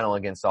Cup final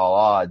against all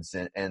odds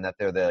and that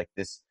they're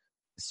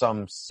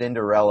some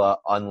Cinderella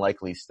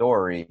unlikely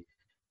story.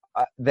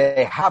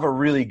 They have a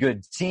really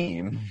good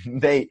team.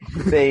 They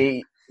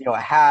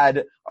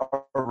had a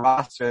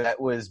roster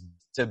that was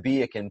to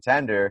be a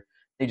contender.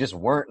 They just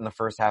weren't in the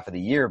first half of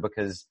the year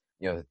because,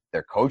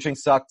 their coaching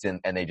sucked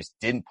and they just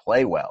didn't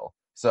play well.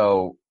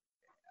 So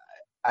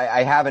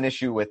I have an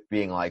issue with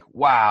being like,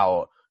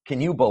 wow,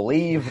 can you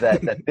believe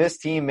that this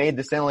team made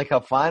the Stanley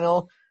Cup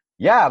final?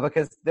 Yeah,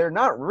 because they're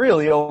not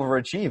really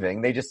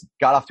overachieving. They just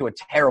got off to a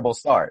terrible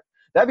start.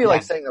 That'd be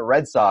like saying the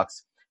Red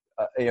Sox,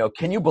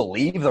 can you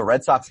believe the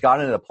Red Sox got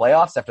into the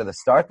playoffs after the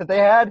start that they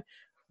had?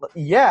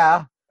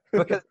 Yeah,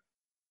 because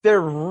they're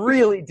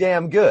really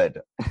damn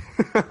good.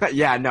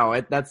 Yeah, no,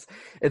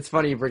 it's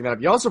funny you bring that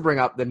up. You also bring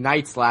up the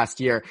Knights last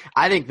year.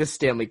 I think this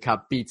Stanley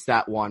Cup beats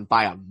that one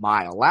by a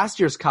mile. Last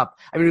year's Cup,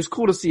 it was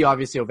cool to see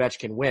obviously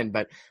Ovechkin win,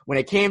 but when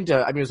it came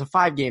to, it was a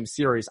 5-game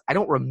series. I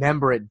don't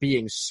remember it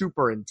being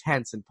super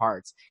intense in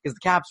parts because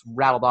the Caps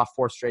rattled off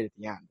 4 straight at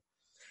the end.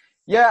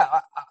 Yeah,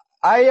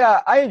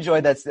 I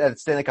enjoyed that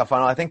Stanley Cup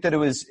final. I think that it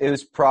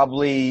was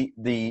probably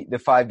the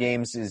 5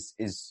 games is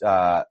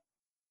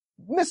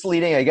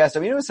misleading, I guess.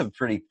 It was a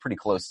pretty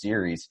close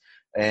series.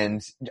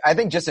 And I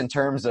think just in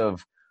terms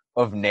of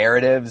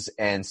narratives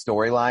and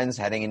storylines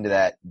heading into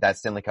that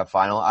Stanley Cup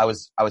final, I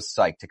was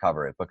psyched to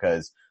cover it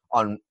because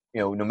no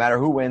matter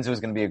who wins, it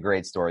was going to be a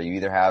great story. You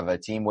either have a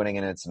team winning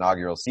in its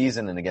inaugural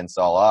season and against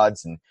all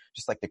odds and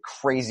just the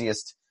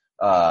craziest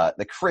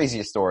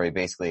story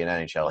basically in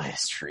NHL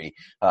history.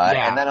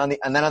 And then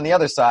on the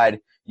other side,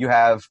 you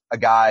have a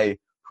guy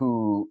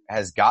who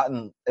has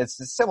gotten, it's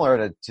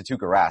similar to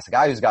Tuukka Rask, a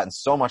guy who's gotten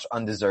so much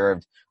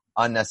undeserved,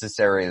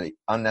 unnecessary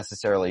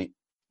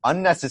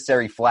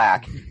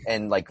flack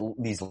and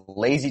these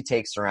lazy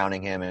takes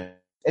surrounding him. And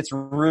it's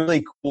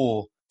really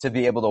cool to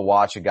be able to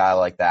watch a guy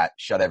like that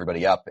shut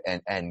everybody up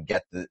and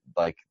get the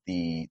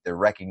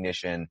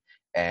recognition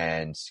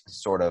and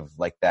sort of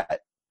that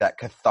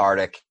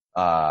cathartic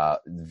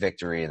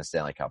victory in the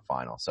Stanley Cup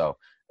final. So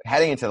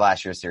heading into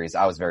last year's series,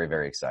 I was very,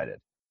 very excited.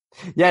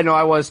 Yeah, no,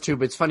 I was too,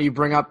 but it's funny you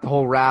bring up the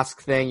whole Rask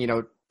thing,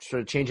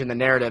 sort of changing the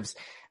narratives.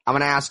 I'm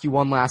going to ask you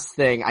one last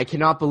thing. I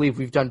cannot believe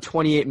we've done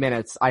 28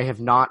 minutes. I have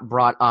not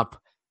brought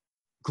up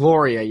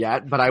Gloria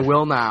yet, but I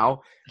will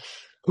now.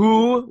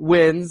 Who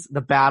wins the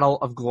Battle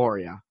of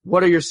Gloria?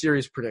 What are your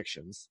series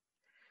predictions?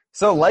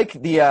 So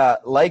the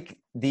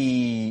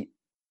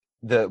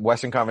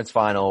Western Conference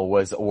Final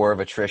was a war of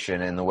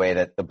attrition in the way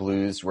that the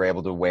Blues were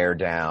able to wear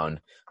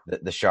down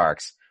the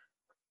Sharks.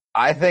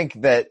 I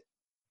think that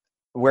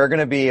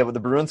the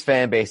Bruins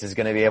fan base is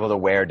going to be able to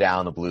wear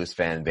down the Blues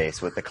fan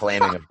base with the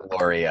claiming of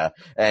Gloria.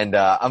 And,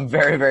 I'm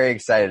very, very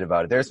excited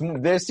about it.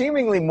 There's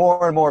seemingly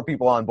more and more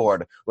people on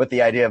board with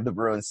the idea of the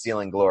Bruins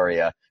stealing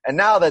Gloria. And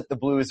now that the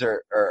Blues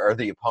are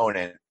the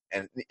opponent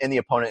and the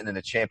opponent in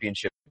the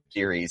championship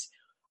series,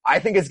 I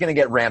think it's going to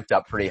get ramped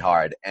up pretty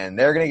hard and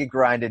they're going to get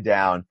grinded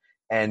down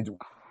and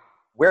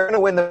we're going to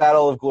win the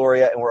Battle of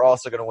Gloria and we're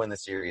also going to win the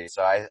series.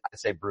 So I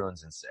say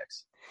Bruins in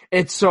 6.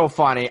 It's so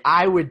funny.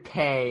 I would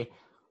pay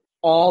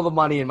all the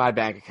money in my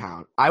bank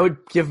account. I would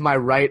give my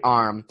right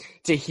arm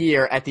to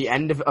hear at the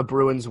end of a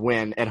Bruins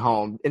win at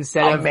home.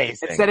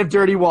 Instead of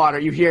Dirty Water,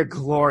 you hear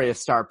Gloria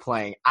start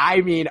playing.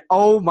 I mean,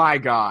 oh my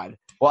God.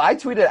 Well, I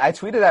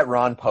tweeted at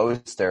Ron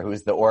Poster,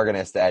 who's the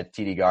organist at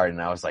TD Garden.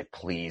 I was like,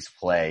 please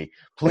play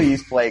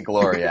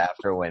Gloria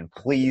after a win.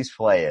 Please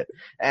play it.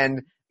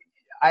 And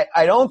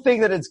I don't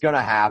think that it's going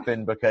to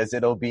happen because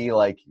it'll be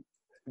like,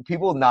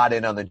 people not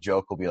in on the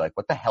joke will be like,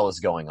 what the hell is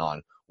going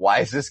on? Why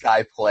is this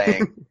guy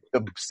playing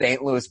the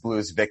St. Louis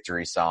Blues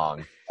victory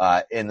song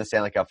in the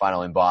Stanley Cup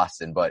final in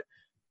Boston? But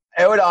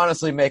it would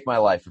honestly make my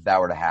life if that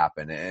were to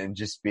happen, and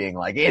just being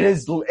like, it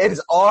is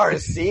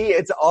ours. See,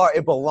 it's ours.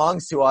 It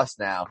belongs to us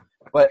now.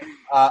 But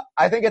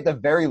I think at the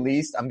very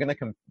least, I'm going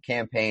to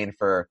campaign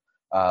for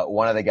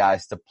one of the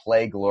guys to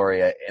play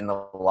Gloria in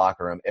the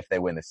locker room if they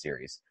win the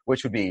series,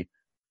 which would be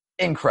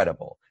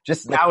incredible.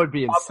 Just that would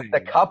be insane.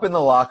 The cup in the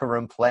locker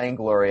room playing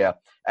Gloria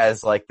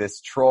as like this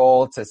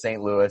troll to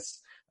St.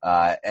 Louis,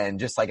 and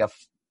just like a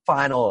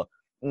final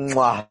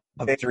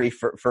victory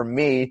for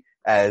me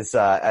as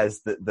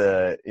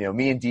the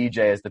me and DJ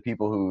as the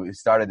people who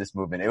started this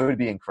movement. It would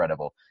be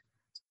incredible.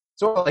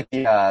 Sort of like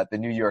the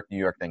New York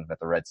thing that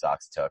the Red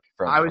Sox took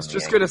from. I was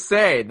just gonna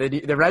say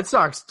the Red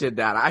Sox did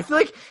that. I feel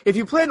like if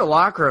you play in the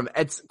locker room,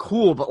 it's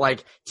cool, but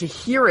like to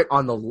hear it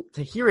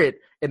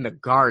in the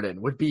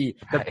Garden would be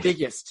the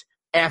biggest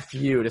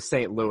FU to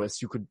St.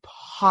 Louis you could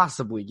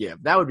possibly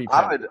give. That would be.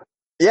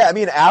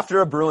 After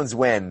a Bruins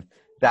win,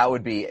 that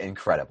would be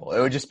incredible. It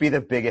would just be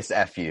the biggest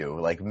FU,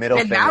 like middle.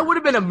 And that would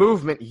have been a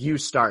movement you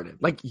started.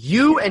 Like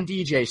you and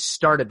DJ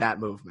started that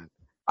movement.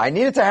 I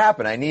need it to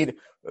happen.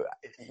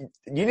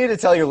 You need to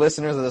tell your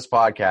listeners of this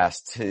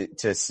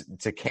podcast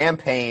to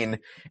campaign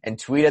and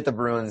tweet at the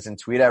Bruins and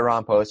tweet at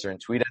Ron Poster and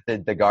tweet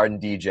at the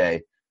Garden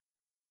DJ.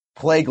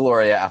 Play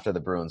Gloria after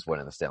the Bruins win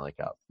in the Stanley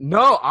Cup.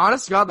 No,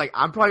 honest to God, like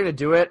I'm probably gonna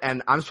do it,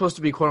 and I'm supposed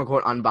to be quote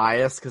unquote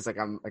unbiased because like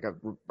I'm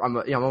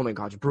only in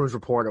college Bruins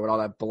reporter with all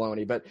that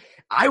baloney, but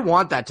I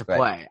want that to play.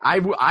 Right.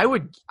 I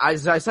would,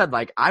 as I said,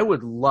 like I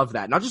would love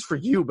that, not just for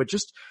you, but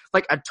just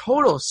like a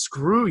total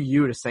screw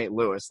you to St.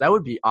 Louis. That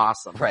would be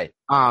awesome. Right.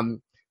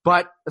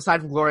 But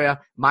aside from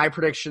Gloria, my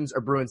predictions are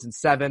Bruins in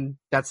 7.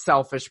 That's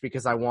selfish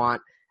because I'm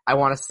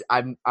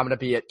gonna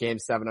be at Game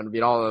 7. I'm gonna be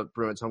at all the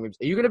Bruins home games.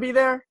 Are you gonna be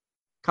there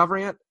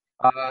covering it?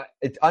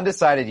 It's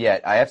undecided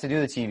yet. I have to do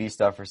the TV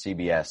stuff for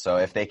CBS. So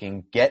if they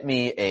can get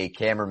me a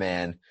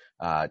cameraman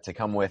to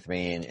come with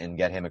me and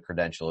get him a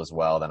credential as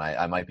well, then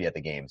I might be at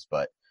the games.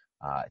 But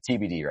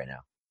TBD right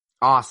now.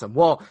 Awesome.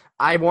 Well,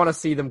 I want to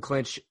see them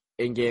clinch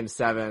in Game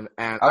 7,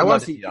 and I want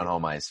to see it on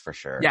home ice for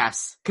sure.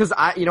 Yes, because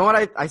you know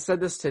what I said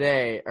this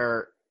today,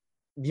 or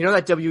you know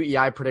that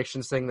WEI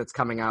predictions thing that's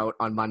coming out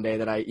on Monday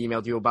that I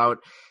emailed you about.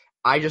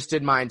 I just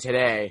did mine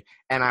today,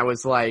 and I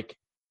was like,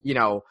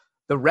 the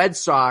Red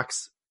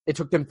Sox. It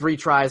took them 3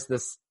 tries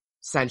this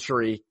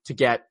century to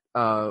get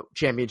a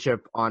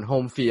championship on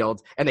home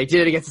field, and they did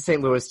it against the St.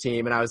 Louis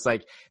team. And I was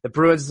like, the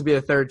Bruins will be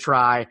the 3rd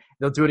try.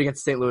 They'll do it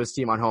against the St. Louis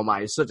team on home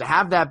ice. So to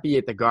have that be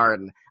at the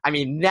Garden, I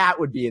mean, that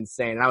would be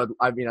insane. And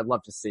I'd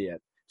love to see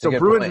it. So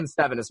Bruins in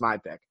 7 is my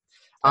pick.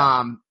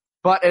 Yeah.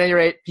 But at any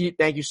rate, Pete,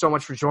 thank you so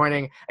much for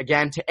joining.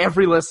 Again, to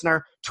every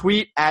listener,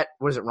 tweet at,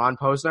 Ron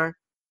Posner?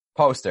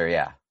 Poster,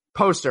 yeah.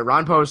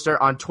 Ron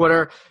Poster on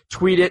Twitter.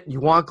 Tweet it. You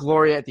want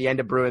Gloria at the end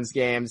of Bruins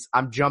games.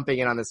 I'm jumping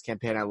in on this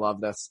campaign. I love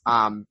this.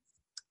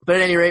 But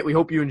at any rate, we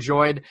hope you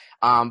enjoyed.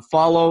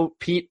 Follow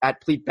Pete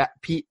at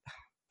Pete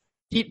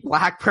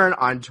Blackburn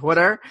on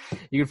Twitter.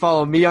 You can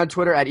follow me on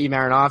Twitter at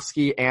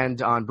eMaranofsky and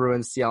on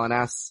Bruins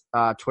CLNS,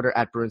 Twitter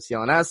at Bruins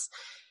CLNS.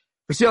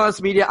 For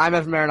CLNS Media, I'm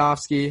Evan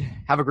Maranofsky.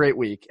 Have a great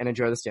week and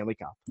enjoy the Stanley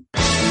Cup.